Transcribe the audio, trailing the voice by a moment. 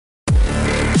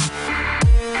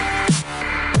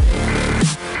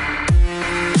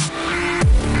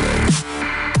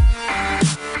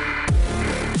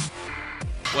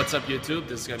What's up YouTube?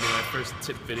 This is going to be my first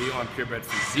tip video on Purebred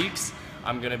Physiques.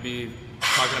 I'm going to be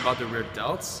talking about the rear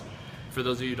delts. For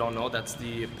those of you who don't know, that's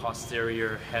the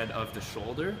posterior head of the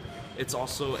shoulder. It's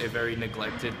also a very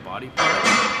neglected body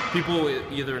part. People will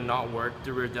either not work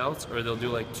the rear delts or they'll do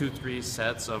like 2-3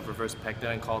 sets of reverse pec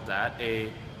deck and call that a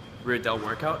rear delt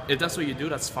workout. If that's what you do,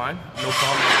 that's fine. No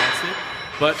problem against it.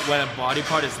 But when a body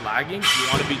part is lagging, you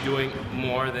want to be doing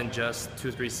more than just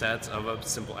 2-3 sets of a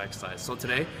simple exercise. So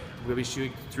today, I'm going to be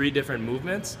shooting 3 different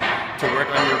movements to work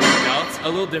on your rear delts. A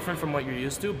little different from what you're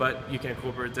used to, but you can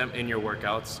incorporate them in your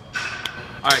workouts.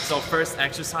 Alright, so first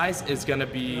exercise is going to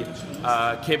be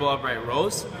cable upright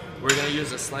rows. We're going to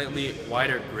use a slightly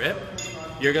wider grip.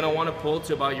 You're going to want to pull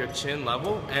to about your chin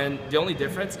level, and the only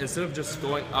difference, instead of just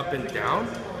going up and down,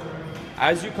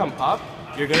 as you come up,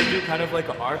 you're going to do kind of like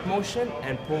an arc motion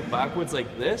and pull backwards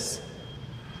like this.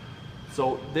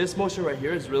 So this motion right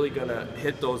here is really going to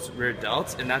hit those rear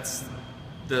delts, and that's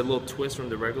the little twist from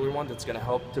the regular one that's going to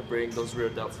help to bring those rear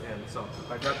delts in. So if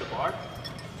I grab the bar,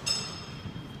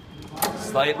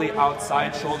 slightly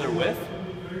outside shoulder width,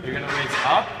 you're going to raise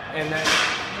up and then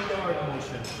the arc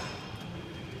motion.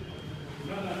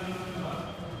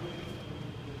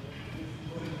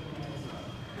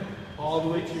 All the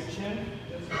way to your chin.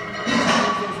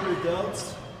 Those rear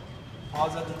delts.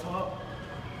 Pause at the top.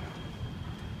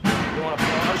 You want to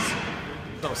pause.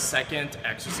 So second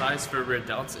exercise for rear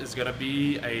delts is going to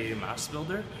be a mass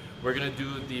builder. We're going to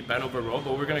do the bent over row,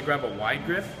 but we're going to grab a wide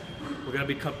grip. We're going to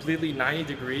be completely 90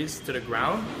 degrees to the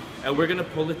ground, and we're going to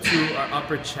pull it to our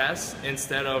upper chest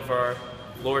instead of our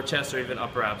lower chest or even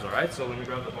upper abs, all right? So let me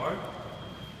grab the bar.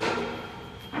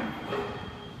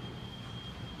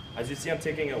 As you see, I'm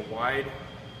taking a wide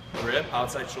grip,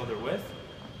 outside shoulder width.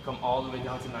 Come all the way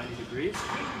down to 90 degrees,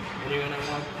 and you're going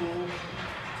to want to pull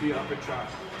to your upper track,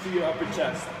 to your upper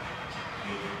chest.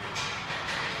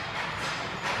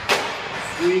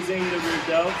 Squeezing the rear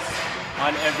delts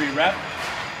on every rep.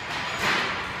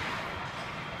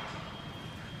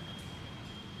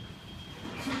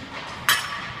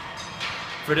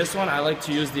 For this one, I like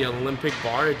to use the Olympic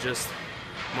bar. It's just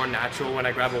more natural when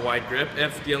I grab a wide grip.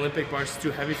 If the Olympic bar is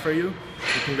too heavy for you,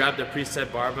 you can grab the preset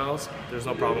barbells. There's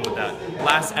no problem with that.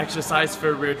 Last exercise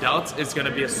for rear delts is going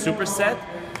to be a superset.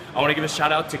 I want to give a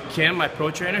shout out to Kim, my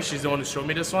pro trainer. She's the one who showed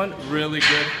me this one. Really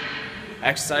good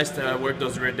exercise to work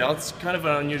those rear delts. Kind of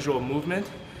an unusual movement.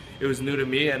 It was new to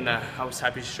me, and I was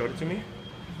happy she showed it to me.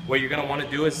 What you're going to want to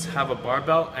do is have a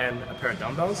barbell and a pair of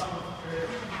dumbbells.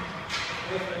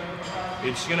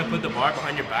 You're just going to put the bar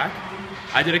behind your back.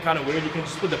 I did it kind of weird. You can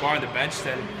just put the bar on the bench,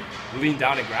 then lean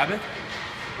down and grab it.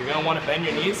 You're going to want to bend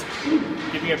your knees,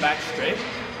 keeping your back straight.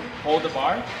 Hold the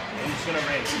bar, and you're just going to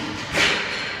raise.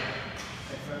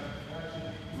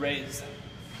 Raise.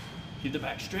 Keep the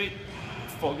back straight.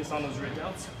 Focus on those rear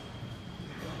delts.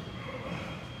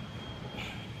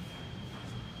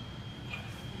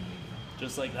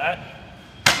 Just like that.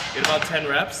 Get about 10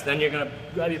 reps. Then you're going to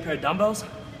grab your pair of dumbbells.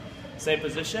 Same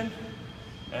position.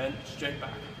 And straight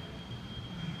back.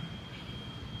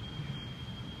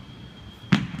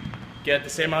 Get the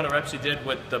same amount of reps you did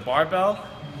with the barbell.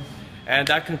 And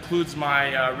that concludes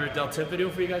my rear delt tip video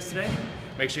for you guys today.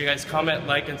 Make sure you guys comment,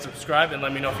 like, and subscribe, and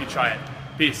let me know if you try it.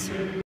 Peace.